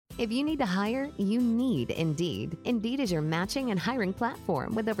If you need to hire, you need Indeed. Indeed is your matching and hiring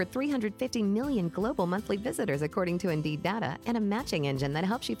platform with over 350 million global monthly visitors according to Indeed data and a matching engine that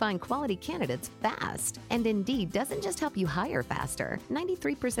helps you find quality candidates fast. And Indeed doesn't just help you hire faster.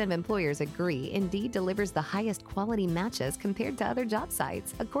 93% of employers agree Indeed delivers the highest quality matches compared to other job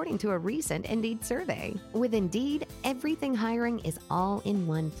sites, according to a recent Indeed survey. With Indeed, everything hiring is all in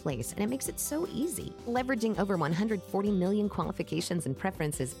one place, and it makes it so easy. Leveraging over 140 million qualifications and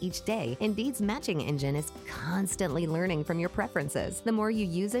preferences each day, Indeed's matching engine is constantly learning from your preferences. The more you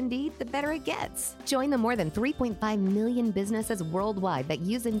use Indeed, the better it gets. Join the more than 3.5 million businesses worldwide that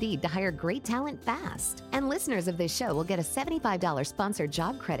use Indeed to hire great talent fast. And listeners of this show will get a $75 sponsored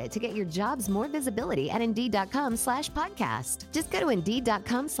job credit to get your jobs more visibility at Indeed.com/podcast. Just go to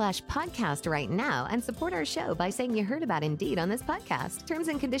Indeed.com/podcast right now and support our show by saying you heard about Indeed on this podcast. Terms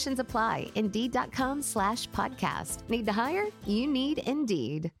and conditions apply. Indeed.com/podcast. Need to hire? You need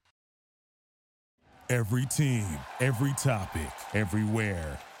Indeed. Every team, every topic,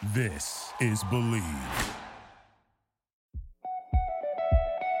 everywhere. This is Believe.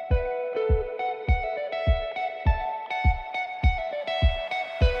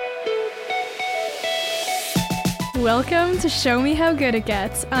 Welcome to Show Me How Good It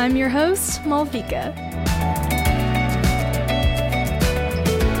Gets. I'm your host, Malvika.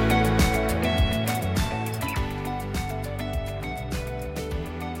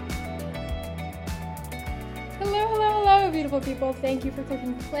 Hello, beautiful people. Thank you for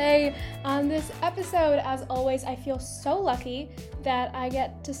clicking play on this episode. As always, I feel so lucky that I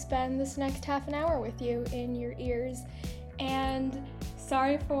get to spend this next half an hour with you in your ears. And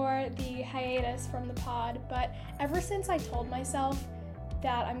sorry for the hiatus from the pod, but ever since I told myself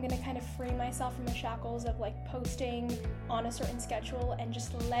that I'm gonna kind of free myself from the shackles of like posting on a certain schedule and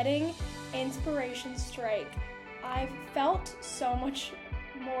just letting inspiration strike, I've felt so much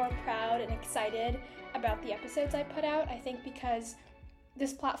more proud and excited about the episodes I put out. I think because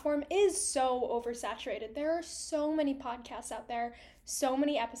this platform is so oversaturated. There are so many podcasts out there, so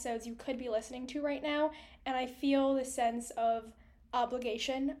many episodes you could be listening to right now, and I feel the sense of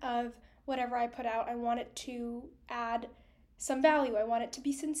obligation of whatever I put out. I want it to add some value. I want it to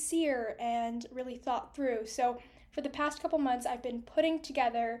be sincere and really thought through. So for the past couple months, I've been putting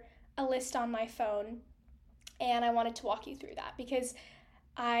together a list on my phone, and I wanted to walk you through that because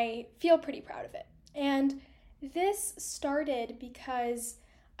I feel pretty proud of it. And this started because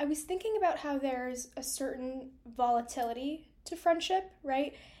I was thinking about how there's a certain volatility to friendship,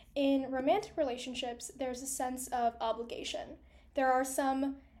 right? In romantic relationships, there's a sense of obligation. There are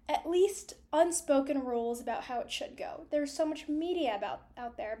some, at least, unspoken rules about how it should go. There's so much media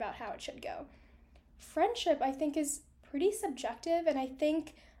out there about how it should go. Friendship, I think, is pretty subjective, and I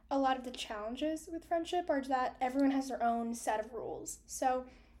think a lot of the challenges with friendship are that everyone has their own set of rules. So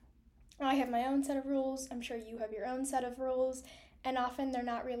I have my own set of rules, I'm sure you have your own set of rules, and often they're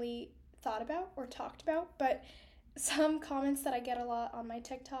not really thought about or talked about, but some comments that I get a lot on my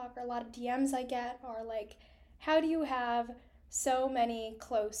TikTok or a lot of DMs I get are like, how do you have so many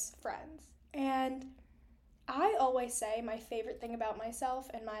close friends? And I always say my favorite thing about myself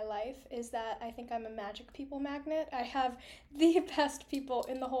and my life is that I think I'm a magic people magnet. I have the best people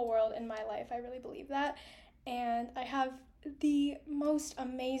in the whole world in my life. I really believe that. And I have the most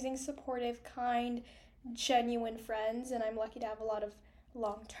amazing, supportive, kind, genuine friends, and I'm lucky to have a lot of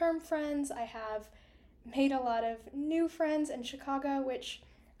long-term friends. I have made a lot of new friends in Chicago, which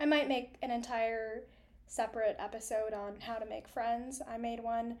I might make an entire separate episode on how to make friends. I made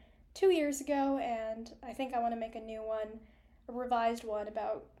one 2 years ago, and I think I want to make a new one, a revised one,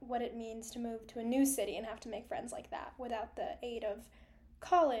 about what it means to move to a new city and have to make friends like that without the aid of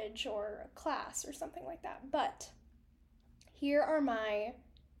college or a class or something like that. But here are my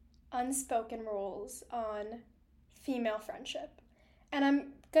unspoken rules on female friendship. And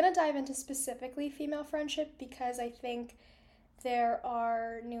I'm going to dive into specifically female friendship because I think there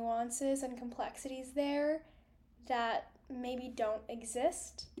are nuances and complexities there that maybe don't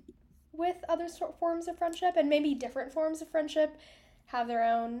exist with other forms of friendship, and maybe different forms of friendship have their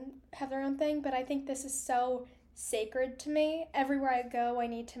own thing, but I think this is so sacred to me. Everywhere I go, I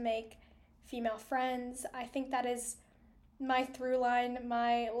need to make female friends. I think that is my through line,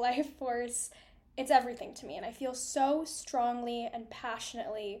 my life force. It's everything to me, and I feel so strongly and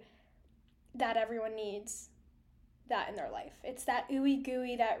passionately that everyone needs that in their life. It's that ooey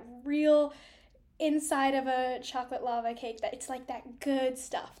gooey, that real inside of a chocolate lava cake, that it's like that good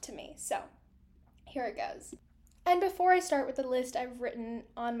stuff to me. So here it goes. And before I start with the list I've written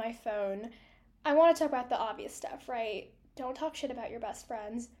on my phone, I want to talk about the obvious stuff, right? Don't talk shit about your best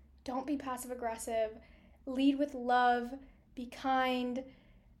friends. Don't be passive aggressive. Lead with love. Be kind.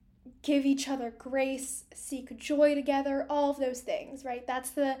 give each other grace, seek joy together, all of those things, right? That's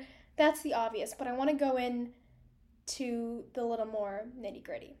the obvious, but I want to go in to the little more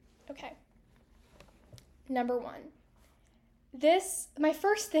nitty-gritty. Okay. Number 1. My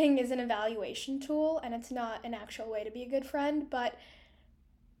first thing is an evaluation tool, and it's not an actual way to be a good friend, but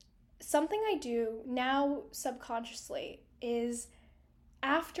something I do now subconsciously is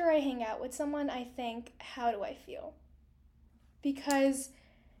after I hang out with someone, I think, how do I feel? Because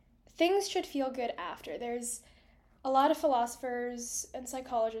things should feel good after. There's a lot of philosophers and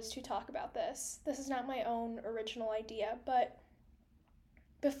psychologists who talk about this. This is not my own original idea, but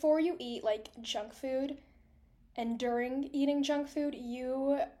before you eat like junk food and during eating junk food,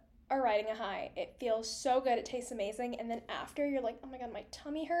 you are riding a high. It feels so good. It tastes amazing. And then after, you're like, oh my God, my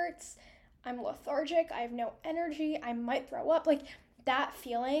tummy hurts. I'm lethargic. I have no energy. I might throw up. Like that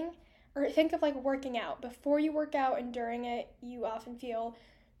feeling, or think of like working out. Before you work out and during it, you often feel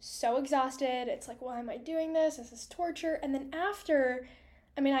so exhausted. It's like, why am I doing this? This is torture. And then after,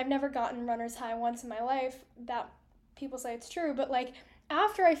 I mean, I've never gotten runner's high once in my life. That people say it's true, but like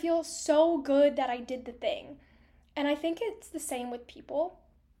after, I feel so good that I did the thing. And I think it's the same with people,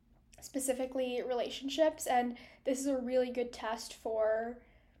 specifically relationships. And this is a really good test for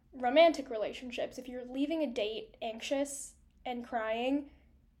romantic relationships. If you're leaving a date anxious and crying,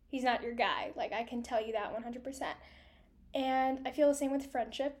 he's not your guy. Like, I can tell you that 100%. And I feel the same with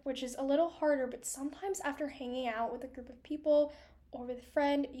friendship, which is a little harder, but sometimes after hanging out with a group of people or with a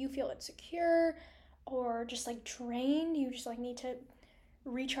friend, you feel insecure or just like drained. You just like need to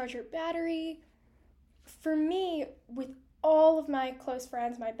recharge your battery. For me, with all of my close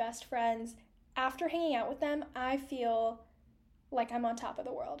friends, my best friends, after hanging out with them, I feel like I'm on top of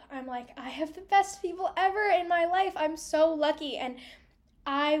the world. I'm like, I have the best people ever in my life. I'm so lucky. And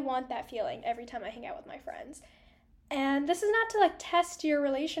I want that feeling every time I hang out with my friends. And this is not to like test your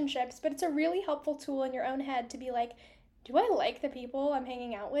relationships, but it's a really helpful tool in your own head to be like, do I like the people I'm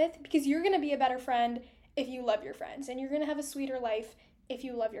hanging out with? Because you're going to be a better friend if you love your friends, and you're going to have a sweeter life if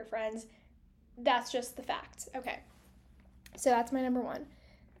you love your friends. That's just the fact. Okay. So that's my number 1.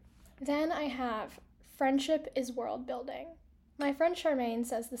 Then I have friendship is world building. My friend Charmaine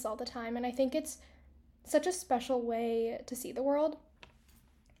says this all the time, and I think it's such a special way to see the world.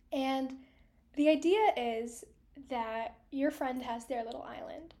 And the idea is that your friend has their little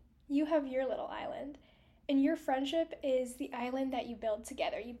island. You have your little island. And your friendship is the island that you build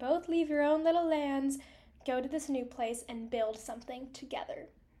together. You both leave your own little lands, go to this new place, and build something together.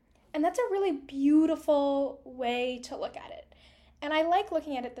 And that's a really beautiful way to look at it. And I like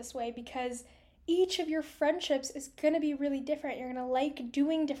looking at it this way because each of your friendships is going to be really different. You're going to like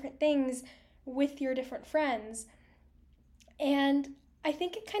doing different things with your different friends. And I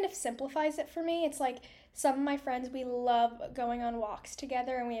think it kind of simplifies it for me. It's like some of my friends, we love going on walks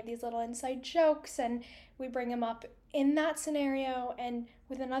together, and we have these little inside jokes, and we bring them up in that scenario. And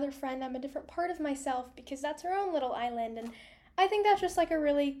with another friend, I'm a different part of myself because that's her own little island. And I think that's just like a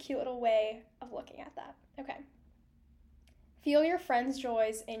really cute little way of looking at that. Okay. Feel your friends'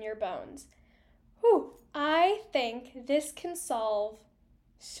 joys in your bones. Whew. I think this can solve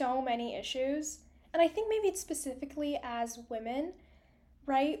so many issues. And I think maybe it's specifically as women,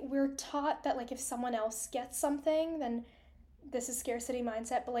 right? We're taught that like if someone else gets something, then this is scarcity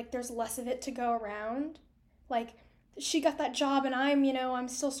mindset, but like there's less of it to go around. Like she got that job and I'm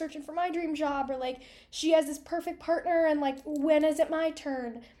still searching for my dream job, or like she has this perfect partner and like when is it my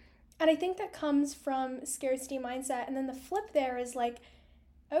turn? And I think that comes from scarcity mindset. And then the flip there is like,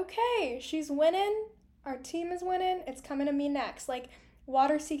 okay, she's winning, our team is winning, it's coming to me next. Like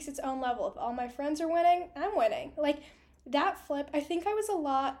water seeks its own level. If all my friends are winning, I'm winning. Like that flip, I think I was a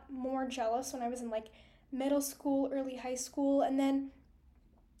lot more jealous when I was in like middle school, early high school, and then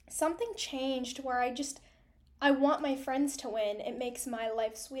something changed where I want my friends to win. It makes my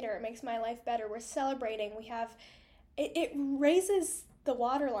life sweeter. It makes my life better. We're celebrating. It raises the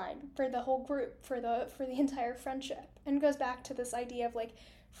waterline for the whole group, for the entire friendship, and goes back to this idea of like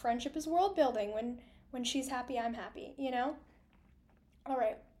friendship is world building. When she's happy, I'm happy, All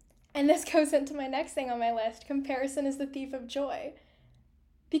right. And this goes into my next thing on my list. Comparison is the thief of joy.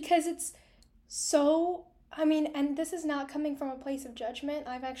 Because it's so, and this is not coming from a place of judgment.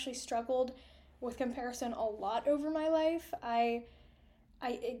 I've actually struggled with comparison a lot over my life. I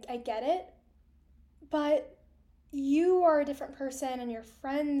get it. But you are a different person and your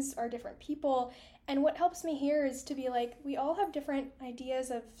friends are different people. And what helps me here is to be like, we all have different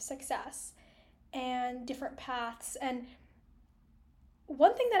ideas of success and different paths. And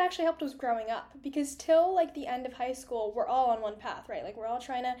one thing that actually helped was growing up, because till like the end of high school, we're all on one path, right? Like we're all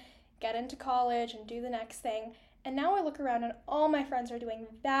trying to get into college and do the next thing. And now I look around and all my friends are doing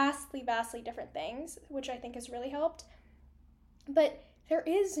vastly, vastly different things, which I think has really helped. But there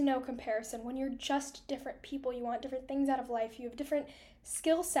is no comparison when you're just different people. You want different things out of life. You have different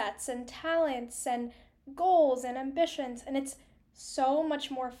skill sets and talents and goals and ambitions. And it's so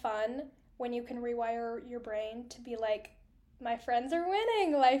much more fun when you can rewire your brain to be like, my friends are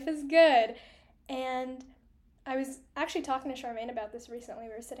winning, life is good. And I was actually talking to Charmaine about this recently.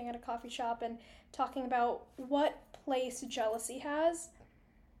 We were sitting at a coffee shop and talking about what place jealousy has,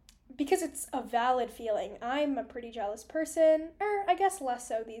 because it's a valid feeling. I'm a pretty jealous person, or I guess less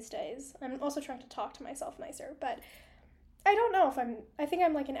so these days. I'm also trying to talk to myself nicer, but I don't know if I think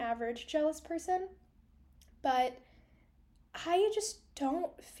I'm like an average jealous person, but I just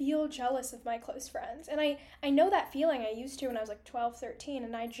don't feel jealous of my close friends. And I know that feeling. I used to when I was like 12, 13,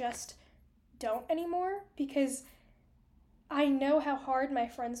 and I just don't anymore, because I know how hard my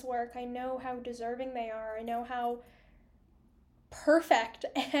friends work. I know how deserving they are. I know how perfect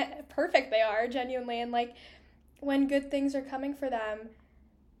they are, genuinely. And like, when good things are coming for them,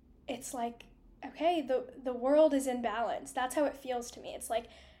 it's like, okay, the world is in balance. That's how it feels to me. It's like,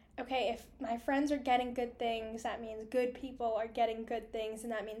 okay, if my friends are getting good things, that means good people are getting good things,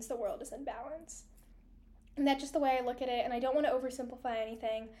 and that means the world is in balance. And that's just the way I look at it, and I don't want to oversimplify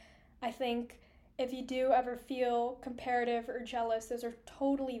anything. I think if you do ever feel comparative or jealous, those are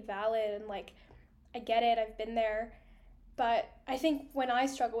totally valid, and like, I get it, I've been there. But I think when I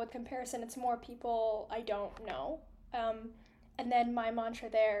struggle with comparison, it's more people I don't know. And then my mantra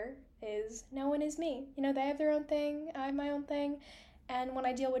there is, no one is me. You know, they have their own thing, I have my own thing. And when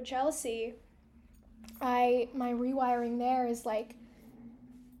I deal with jealousy, my rewiring there is like,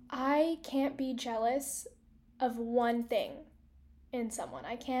 I can't be jealous of one thing in someone.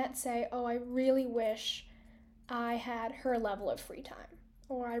 I can't say, oh, I really wish I had her level of free time,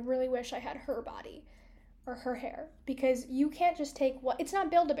 or I really wish I had her body or her hair, because you can't just take it's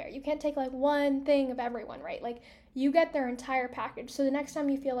not Build-A-Bear. You can't take like one thing of everyone, right? Like, you get their entire package. So the next time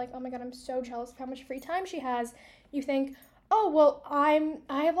you feel like, oh my God, I'm so jealous of how much free time she has, you think, oh, well, I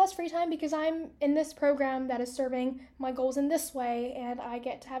have less free time because I'm in this program that is serving my goals in this way, and I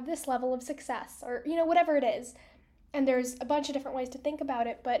get to have this level of success, or, you know, whatever it is. And there's a bunch of different ways to think about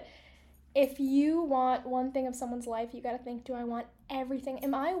it, but if you want one thing of someone's life, you got to think, do I want everything?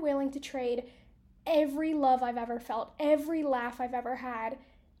 Am I willing to trade every love I've ever felt, every laugh I've ever had,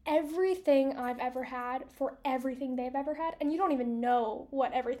 everything I've ever had for everything they've ever had? And you don't even know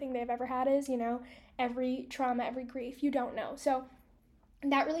what everything they've ever had is, you know, every trauma, every grief, you don't know. So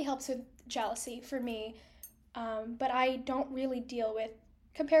that really helps with jealousy for me. But I don't really deal with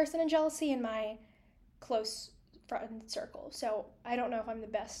comparison and jealousy in my close friend circle. So I don't know if I'm the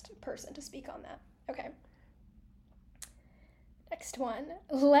best person to speak on that. Okay. Next one.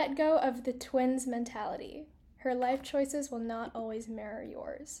 Let go of the twins mentality. Her life choices will not always mirror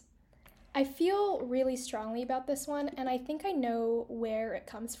yours. I feel really strongly about this one, and I think I know where it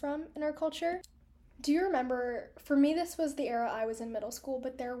comes from in our culture. Do you remember, for me, this was the era I was in middle school,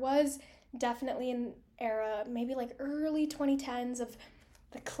 but there was definitely an era, maybe like early 2010s, of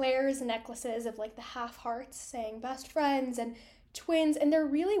the Claire's necklaces of like the half hearts saying best friends and twins, and there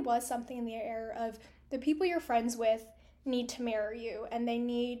really was something in the air of the people you're friends with need to mirror you, and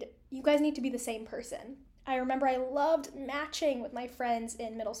you guys need to be the same person. I remember I loved matching with my friends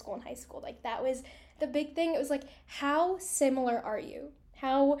in middle school and high school. Like, that was the big thing. It was like, how similar are you?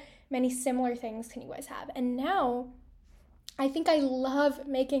 How many similar things can you guys have? And now I think I love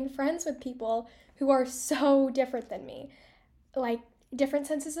making friends with people who are so different than me. Like, different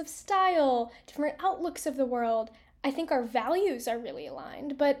senses of style, different outlooks of the world. I think our values are really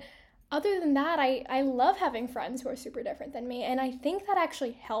aligned. But other than that, I love having friends who are super different than me. And I think that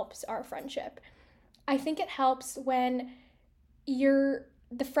actually helps our friendship. I think it helps when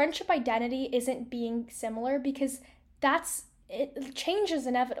the friendship identity isn't being similar, because change is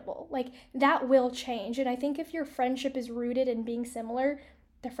inevitable. Like, that will change. And I think if your friendship is rooted in being similar,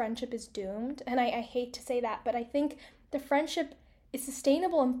 the friendship is doomed. And I hate to say that, but I think the friendship is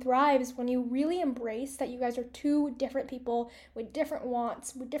sustainable and thrives when you really embrace that you guys are two different people with different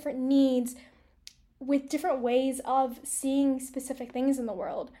wants, with different needs, with different ways of seeing specific things in the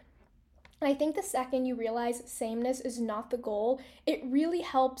world. And I think the second you realize sameness is not the goal, it really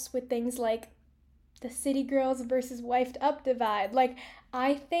helps with things like the city girls versus wifed up divide. Like,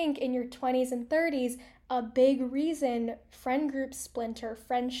 I think in your 20s and 30s, a big reason friend groups splinter,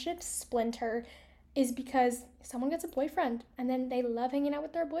 friendships splinter, is because someone gets a boyfriend and then they love hanging out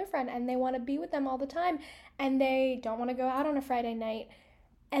with their boyfriend and they want to be with them all the time and they don't want to go out on a Friday night.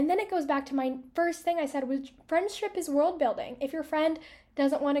 And then it goes back to my first thing I said, was friendship is world building. If your friend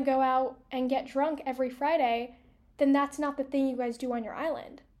doesn't want to go out and get drunk every Friday, then that's not the thing you guys do on your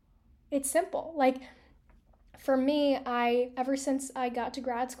island. It's simple. Like, for me, ever since I got to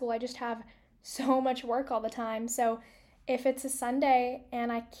grad school, I just have so much work all the time. So if it's a Sunday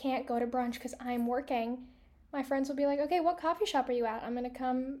and I can't go to brunch because I'm working, my friends will be like, okay, what coffee shop are you at? I'm going to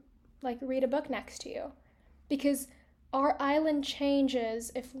come like read a book next to you. Because our island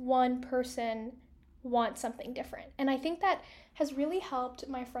changes if one person wants something different. And I think that has really helped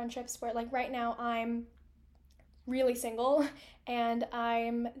my friendships where, like, right now I'm really single and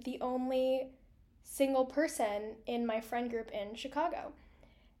I'm the only single person in my friend group in Chicago.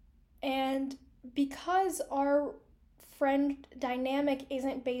 And because our friend dynamic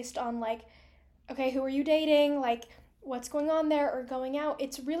isn't based on like, okay, who are you dating? Like, what's going on there or going out?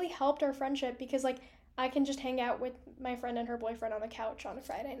 It's really helped our friendship because like I can just hang out with my friend and her boyfriend on the couch on a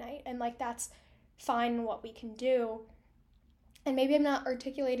Friday night. And like, that's fine what we can do. And maybe I'm not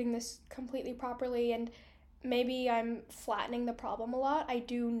articulating this completely properly and maybe I'm flattening the problem a lot. I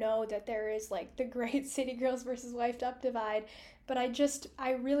do know that there is like the great city girls versus wifed up divide, but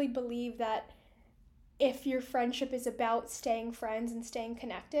I really believe that if your friendship is about staying friends and staying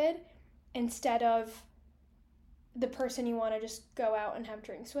connected instead of the person you want to just go out and have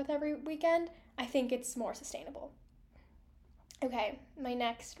drinks with every weekend, I think it's more sustainable. Okay, my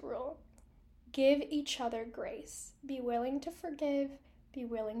next rule. Give each other grace. Be willing to forgive. Be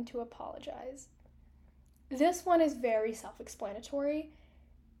willing to apologize. This one is very self-explanatory,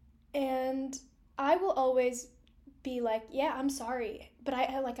 and I will always be like, yeah, I'm sorry, but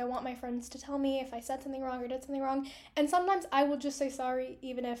I want my friends to tell me if I said something wrong or did something wrong, and sometimes I will just say sorry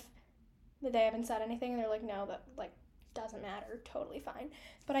even if they haven't said anything and they're like, no, that like doesn't matter, totally fine.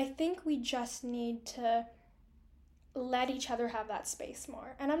 But I think we just need to let each other have that space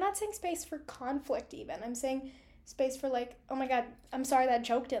more. And I'm not saying space for conflict even. I'm saying space for like, oh my God, I'm sorry that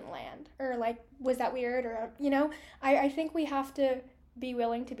joke didn't land. Or like, was that weird? Or, you know, I think we have to be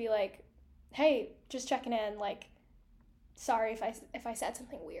willing to be like, hey, just checking in, like, sorry if I said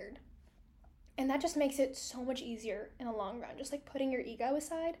something weird. And that just makes it so much easier in the long run, just like putting your ego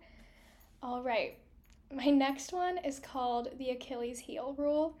aside. All right, my next one is called the Achilles heel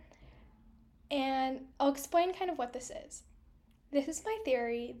rule. And I'll explain kind of what this is. This is my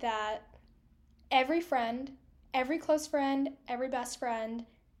theory that every friend, every close friend, every best friend,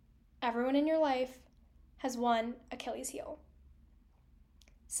 everyone in your life has one Achilles heel.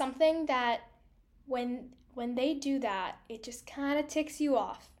 Something that when they do that, it just kind of ticks you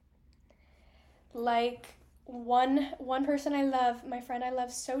off. Like one person I love, my friend I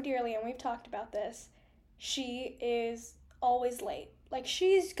love so dearly, and we've talked about this, she is always late. Like,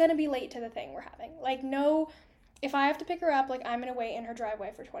 she's gonna be late to the thing we're having. Like, no, if I have to pick her up, like, I'm gonna wait in her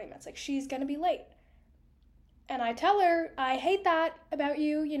driveway for 20 minutes. Like, she's gonna be late. And I tell her, I hate that about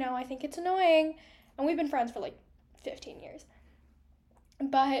you, you know, I think it's annoying. And we've been friends for like 15 years.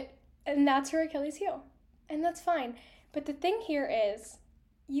 And that's her Achilles heel. And that's fine. But the thing here is,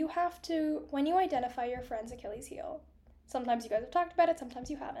 you have to, when you identify your friend's Achilles heel, sometimes you guys have talked about it, sometimes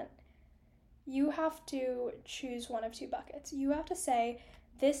you haven't, you have to choose one of two buckets. You have to say,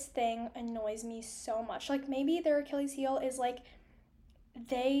 this thing annoys me so much. Like, maybe their Achilles heel is like,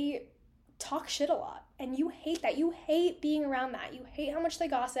 they talk shit a lot, and you hate that. You hate being around that. You hate how much they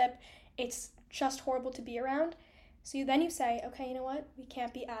gossip. It's just horrible to be around. So then you say, okay, you know what? We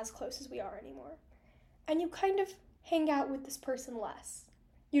can't be as close as we are anymore. And you kind of hang out with this person less.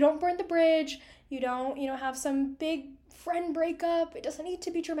 You don't burn the bridge. You don't, have some big friend breakup. It doesn't need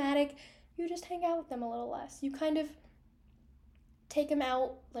to be dramatic. You just hang out with them a little less. You kind of take them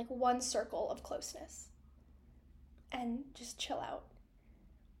out like one circle of closeness and just chill out.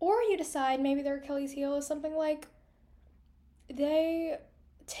 Or you decide maybe their Achilles heel is something like they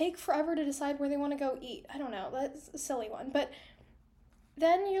take forever to decide where they want to go eat. I don't know, that's a silly one. But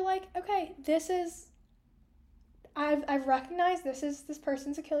then you're like, okay, I've recognized this is this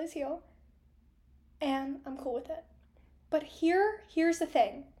person's Achilles heel, and I'm cool with it. But here's the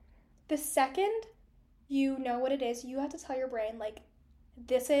thing. The second you know what it is, you have to tell your brain, like,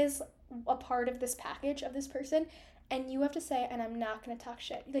 this is a part of this package of this person, and you have to say, and I'm not going to talk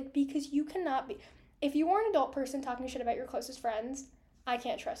shit. Like, because you cannot be, if you are an adult person talking shit about your closest friends, I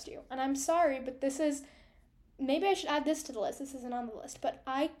can't trust you. And I'm sorry, but maybe I should add this to the list. This isn't on the list, but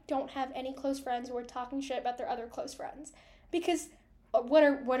I don't have any close friends who are talking shit about their other close friends. Because what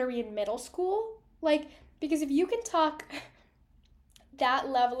are we in middle school? Like, because if you can talk that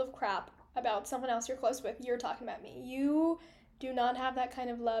level of crap about someone else you're close with, you're talking about me. You do not have that kind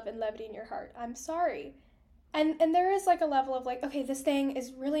of love and levity in your heart. I'm sorry. And there is like a level of like, okay, this thing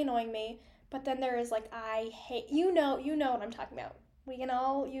is really annoying me, but then there is like, I hate, you know what I'm talking about. We can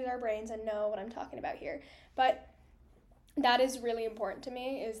all use our brains and know what I'm talking about here. But that is really important to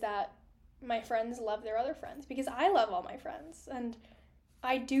me, is that my friends love their other friends, because I love all my friends, and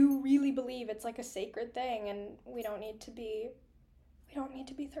I do really believe it's like a sacred thing, and we don't need to be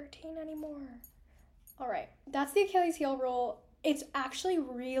 13 anymore. All right, that's the Achilles heel rule. It's actually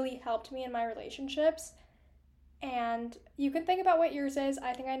really helped me in my relationships, and you can think about what yours is.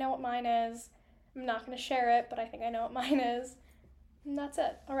 I think I know what mine is. I'm not going to share it, but I think I know what mine is. And that's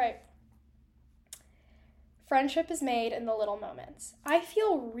it. All right. Friendship is made in the little moments. I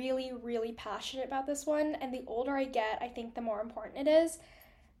feel really, really passionate about this one, and the older I get, I think the more important it is.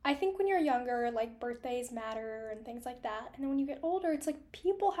 I think when you're younger, like, birthdays matter and things like that, and then when you get older, it's like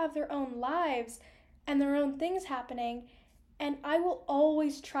people have their own lives and their own things happening, and I will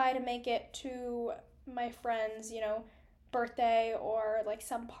always try to make it to my friends, birthday or like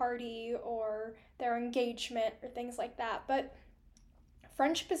some party or their engagement or things like that. But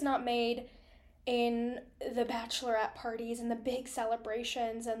friendship is not made in the bachelorette parties and the big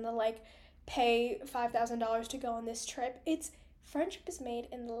celebrations and the like pay $5,000 to go on this trip. Friendship is made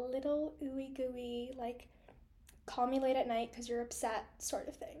in the little ooey gooey, like, call me late at night because you're upset sort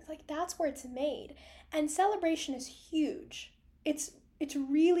of things. Like, that's where it's made. And celebration is huge. It's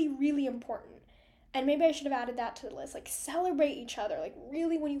really, really important. And maybe I should have added that to the list. Like, celebrate each other. Like,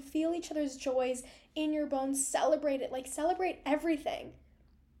 really, when you feel each other's joys in your bones, celebrate it. Like, celebrate everything.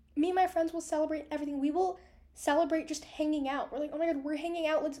 Me and my friends will celebrate everything. We will celebrate just hanging out. We're like, oh my God, we're hanging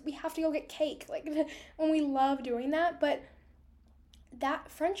out. We have to go get cake. Like, when we love doing that. But that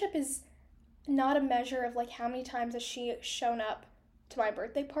friendship is not a measure of, like, how many times has she shown up to my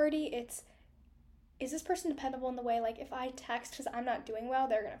birthday party. Is this person dependable in the way, like, if I text because I'm not doing well,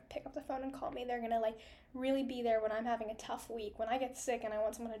 they're going to pick up the phone and call me. They're going to, like, really be there when I'm having a tough week, when I get sick and I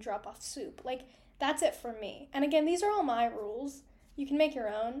want someone to drop off soup. Like, that's it for me. And again, these are all my rules. You can make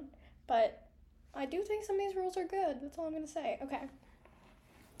your own, but I do think some of these rules are good. That's all I'm going to say. Okay.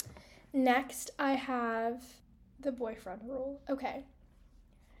 Next, I have the boyfriend rule. Okay.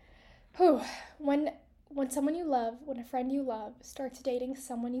 When someone you love, when a friend you love starts dating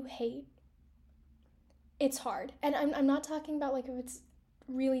someone you hate, it's hard. And I'm not talking about, like, if it's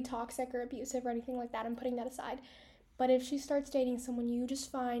really toxic or abusive or anything like that. I'm putting that aside. But if she starts dating someone you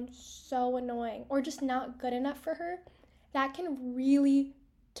just find so annoying or just not good enough for her, that can really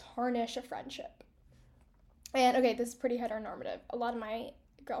tarnish a friendship. And, okay, this is pretty heteronormative. A lot of my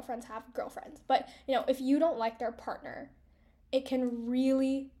girlfriends have girlfriends. But, if you don't like their partner, it can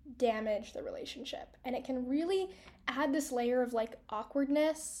really damage the relationship. And it can really add this layer of, like,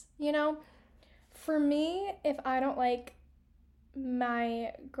 awkwardness, For me, if I don't like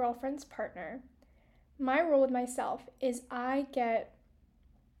my girlfriend's partner, my rule with myself is I get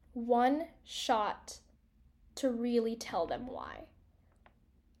one shot to really tell them why.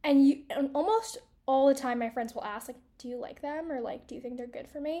 And almost all the time my friends will ask, like, do you like them? Or, like, do you think they're good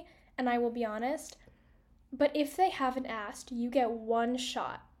for me? And I will be honest. But if they haven't asked, you get one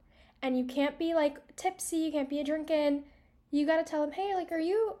shot. And you can't be, like, tipsy, you can't be a drinking. You gotta tell them, hey, like, are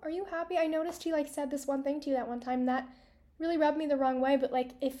you happy? I noticed he, like, said this one thing to you that one time that really rubbed me the wrong way. But,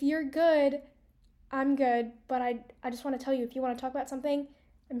 like, if you're good, I'm good. But I just want to tell you, if you want to talk about something,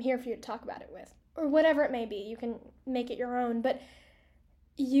 I'm here for you to talk about it with. Or whatever it may be. You can make it your own. But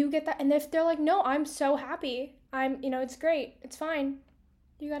you get that. And if they're like, no, I'm so happy. It's great. It's fine.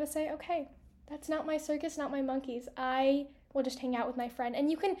 You gotta say, okay, that's not my circus, not my monkeys. I will just hang out with my friend.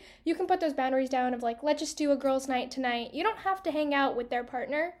 And you can put those boundaries down of, like, let's just do a girls' night tonight. You don't have to hang out with their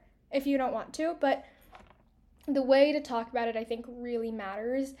partner if you don't want to, but the way to talk about it, I think, really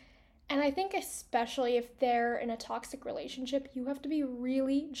matters. And I think especially if they're in a toxic relationship, you have to be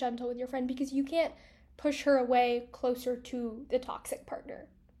really gentle with your friend, because you can't push her away closer to the toxic partner.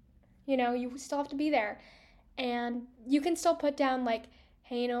 You still have to be there. And you can still put down, like,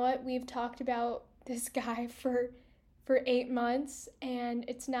 hey, you know what? We've talked about this guy for 8 months, and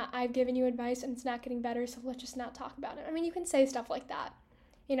I've given you advice and it's not getting better, so let's just not talk about it. I mean, you can say stuff like that.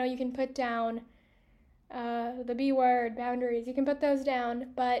 You can put down the B word, boundaries. You can put those down,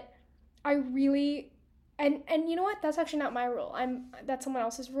 but I really, and you know what? That's actually not my rule. That's someone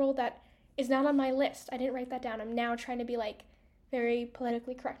else's rule that is not on my list. I didn't write that down. I'm now trying to be, like, very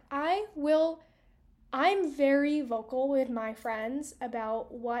politically correct. I'm very vocal with my friends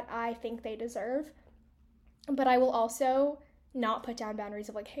about what I think they deserve, but I will also not put down boundaries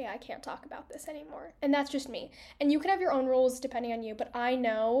of, like, hey, I can't talk about this anymore. And that's just me. And you can have your own rules depending on you, but I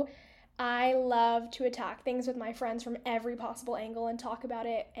know I love to attack things with my friends from every possible angle and talk about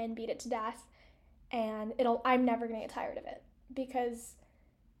it and beat it to death. And I'm never going to get tired of it, because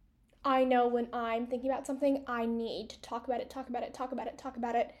I know when I'm thinking about something, I need to talk about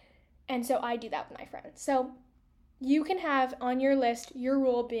it. And so I do that with my friends. So You can have on your list your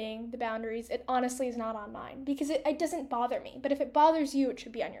rule being the boundaries. It honestly is not on mine because it doesn't bother me. But if it bothers you, it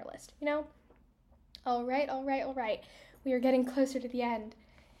should be on your list, you know? All right. We are getting closer to the end.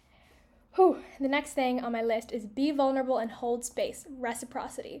 Whew. The next thing on my list is be vulnerable and hold space,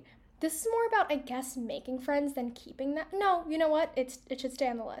 reciprocity. This is more about, I guess, making friends than keeping that. No, you know what? It should stay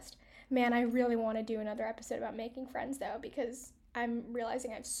on the list. Man, I really want to do another episode about making friends, though, because I'm realizing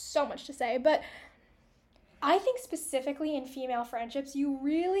I have so much to say. But I think specifically in female friendships, you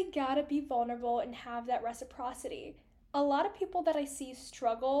really gotta be vulnerable and have that reciprocity. A lot of people that I see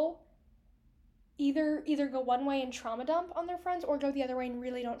struggle either go one way and trauma dump on their friends or go the other way and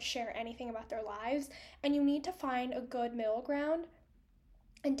really don't share anything about their lives. And you need to find a good middle ground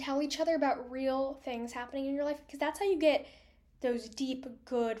and tell each other about real things happening in your life, because that's how you get those deep,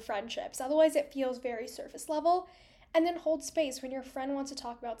 good friendships. Otherwise, it feels very surface level. And then hold space when your friend wants to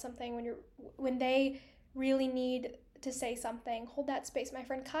talk about something, when they really need to say something. Hold that space. My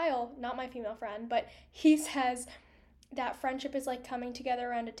friend Kyle, not my female friend, but he says that friendship is like coming together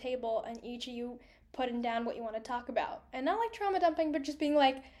around a table and each of you putting down what you want to talk about. And not like trauma dumping, but just being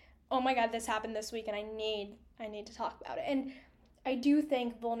like, oh my God, this happened this week and I need to talk about it. And I do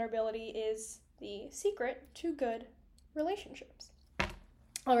think vulnerability is the secret to good relationships.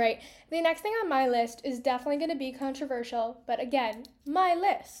 All right, the next thing on my list is definitely going to be controversial, but again, my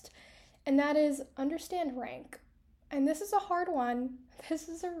list. And that is understand rank. And this is a hard one. This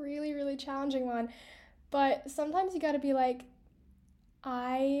is a really, really challenging one. But sometimes you got to be like,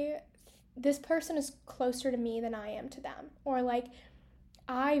 this person is closer to me than I am to them. Or like,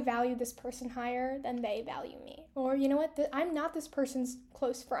 I value this person higher than they value me. Or you know what? I'm not this person's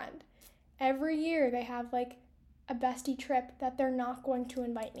close friend. Every year they have like a bestie trip that they're not going to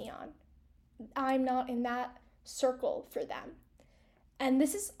invite me on. I'm not in that circle for them. And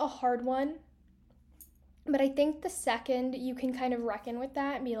this is a hard one. But I think the second you can kind of reckon with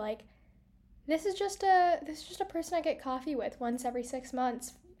that and be like, this is just a person I get coffee with once every 6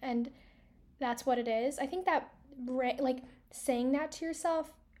 months, and that's what it is. I think that like saying that to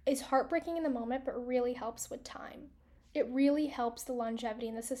yourself is heartbreaking in the moment, but really helps with time. It really helps the longevity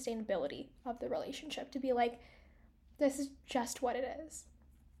and the sustainability of the relationship to be like, this is just what it is.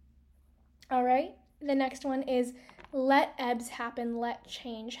 All right. The next one is let ebbs happen, let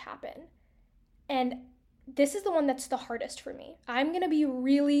change happen. And this is the one that's the hardest for me. I'm going to be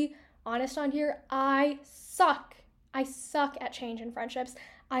really honest on here. I suck at change in friendships.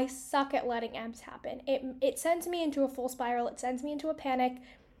 I suck at letting ebbs happen. It sends me into a full spiral. It sends me into a panic.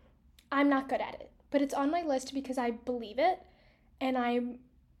 I'm not good at it, but it's on my list because I believe it and I'm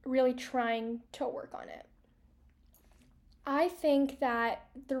really trying to work on it. I think that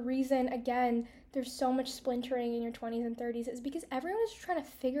the reason, again, there's so much splintering in your 20s and 30s is because everyone is trying to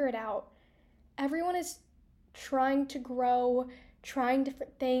figure it out. Everyone is trying to grow, trying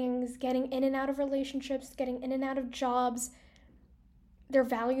different things, getting in and out of relationships, getting in and out of jobs. Their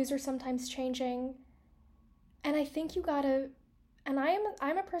values are sometimes changing. And I think you gotta, and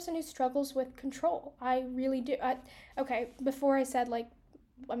I'm a person who struggles with control. I really do. Okay, before I said like,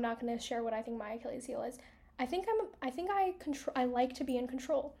 I'm not gonna share what I think my Achilles heel is. I like to be in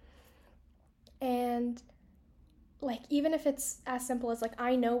control. And like, even if it's as simple as like,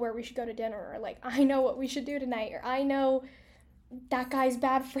 I know where we should go to dinner, or like, I know what we should do tonight, or I know that guy's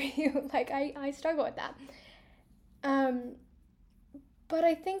bad for you. Like, I struggle with that. But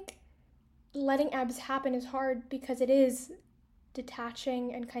I think letting ebbs happen is hard because it is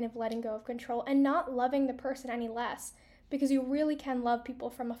detaching and kind of letting go of control and not loving the person any less, because you really can love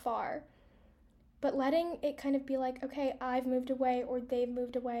people from afar. But letting it kind of be like, okay, I've moved away or they've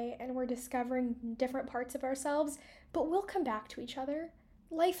moved away and we're discovering different parts of ourselves, but we'll come back to each other.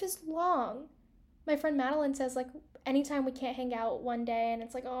 Life is long. My friend Madeline says, like, anytime we can't hang out one day and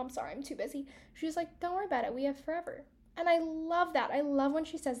it's like, oh, I'm sorry, I'm too busy, she's like, don't worry about it, we have forever. And I love that. I love when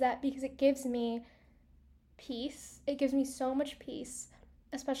she says that because it gives me peace. It gives me so much peace,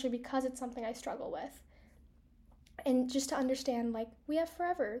 especially because it's something I struggle with. And just to understand, like, we have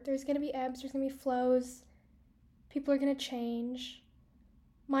forever. There's going to be ebbs, there's going to be flows. People are going to change.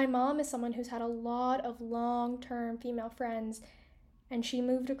 My mom is someone who's had a lot of long-term female friends, and she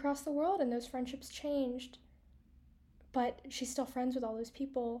moved across the world and those friendships changed. But she's still friends with all those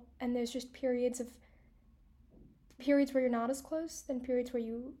people, and there's just periods where you're not as close, then periods where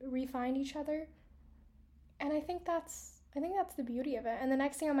you re-find each other. And I think that's the beauty of it. And the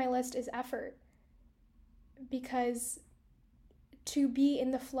next thing on my list is effort. Because to be in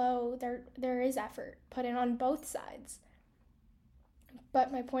the flow, there is effort put in on both sides.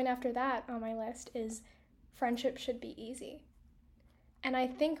 But my point after that on my list is friendship should be easy. And I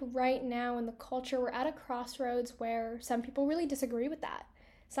think right now in the culture, we're at a crossroads where some people really disagree with that.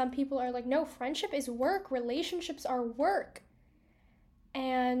 Some people are like, no, friendship is work, relationships are work.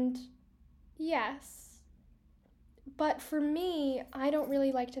 And yes, but for me, I don't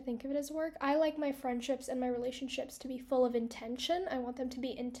really like to think of it as work. I like my friendships and my relationships to be full of intention. I want them to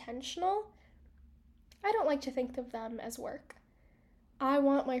be intentional. I don't like to think of them as work. I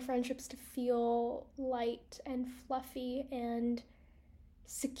want my friendships to feel light and fluffy and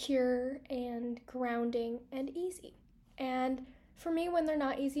secure and grounding and easy. And for me, when they're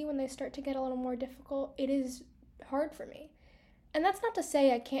not easy, when they start to get a little more difficult, it is hard for me. And that's not to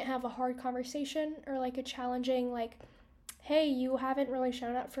say I can't have a hard conversation or like a challenging, like, hey, you haven't really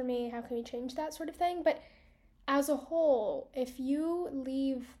shown up for me, how can we change that sort of thing? But as a whole, if you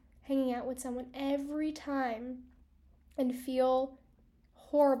leave hanging out with someone every time and feel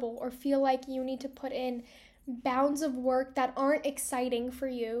horrible or feel like you need to put in bounds of work that aren't exciting for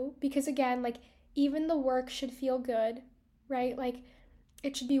you, because again, like, even the work should feel good, right? Like,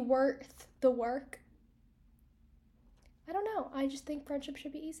 it should be worth the work. I don't know. I just think friendship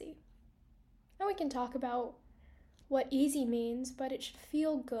should be easy. And we can talk about what easy means, but it should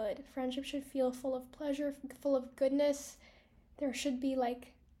feel good. Friendship should feel full of pleasure, full of goodness. There should be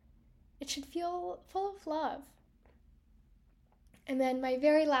it should feel full of love. And then my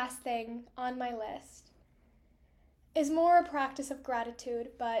very last thing on my list is more a practice of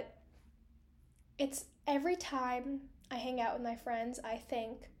gratitude, but it's every time I hang out with my friends, I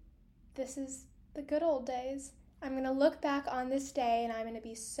think, this is the good old days. I'm going to look back on this day and I'm going to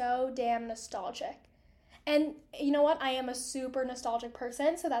be so damn nostalgic. And you know what? I am a super nostalgic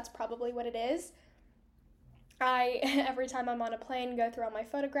person, so that's probably what it is. Every time I'm on a plane, go through all my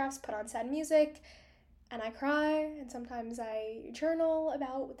photographs, put on sad music, and I cry, and sometimes I journal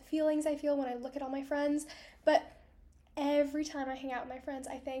about the feelings I feel when I look at all my friends. But every time I hang out with my friends,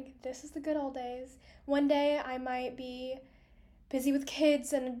 I think, this is the good old days. One day I might be busy with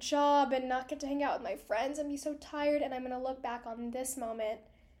kids and a job and not get to hang out with my friends and be so tired, and I'm going to look back on this moment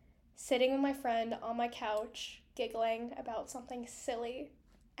sitting with my friend on my couch giggling about something silly,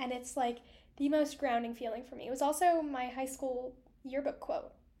 and it's like the most grounding feeling for me. It was also my high school yearbook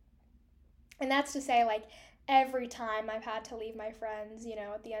quote, and that's to say, like, every time I've had to leave my friends,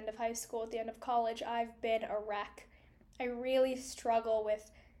 at the end of high school, at the end of college, I've been a wreck. I really struggle with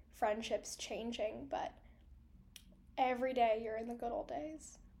friendships changing, but every day you're in the good old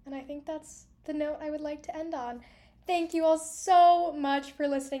days. And I think that's the note I would like to end on. Thank you all so much for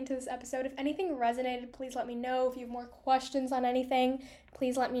listening to this episode. If anything resonated, please let me know. If you have more questions on anything,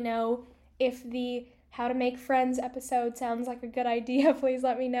 please let me know. If the How to Make Friends episode sounds like a good idea, please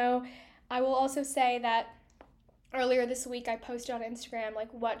let me know. I will also say that earlier this week I posted on Instagram,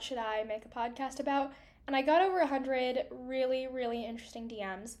 what should I make a podcast about? And I got over 100 really, really interesting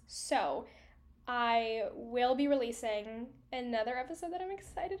DMs. So I will be releasing another episode that I'm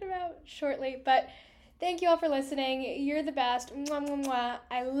excited about shortly. But thank you all for listening. You're the best. Mwah, mwah, mwah.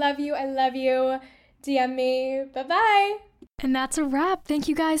 I love you. I love you. DM me. Bye-bye. And that's a wrap. Thank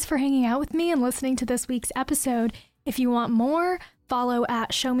you guys for hanging out with me and listening to this week's episode. If you want more, follow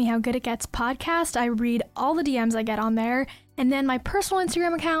at Show Me How Good It Gets podcast. I read all the DMs I get on there. And then my personal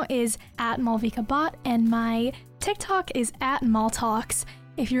Instagram account is at MalvikaBot, and my TikTok is at MalTalks.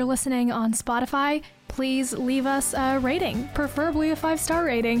 If you're listening on Spotify, please leave us a rating, preferably a 5-star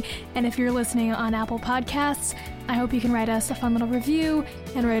rating. And if you're listening on Apple Podcasts, I hope you can write us a fun little review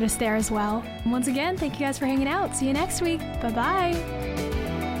and rate us there as well. And once again, thank you guys for hanging out. See you next week. Bye-bye.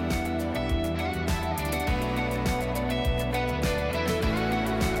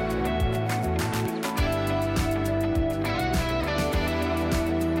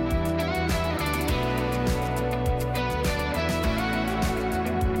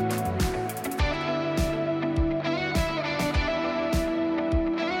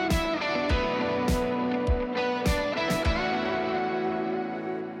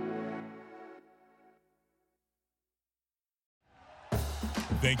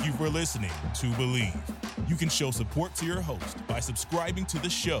 Thank you for listening to Believe. You can show support to your host by subscribing to the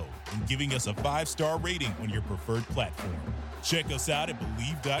show and giving us a 5-star rating on your preferred platform. Check us out at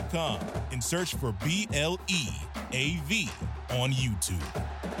Believe.com and search for BLEAV on YouTube.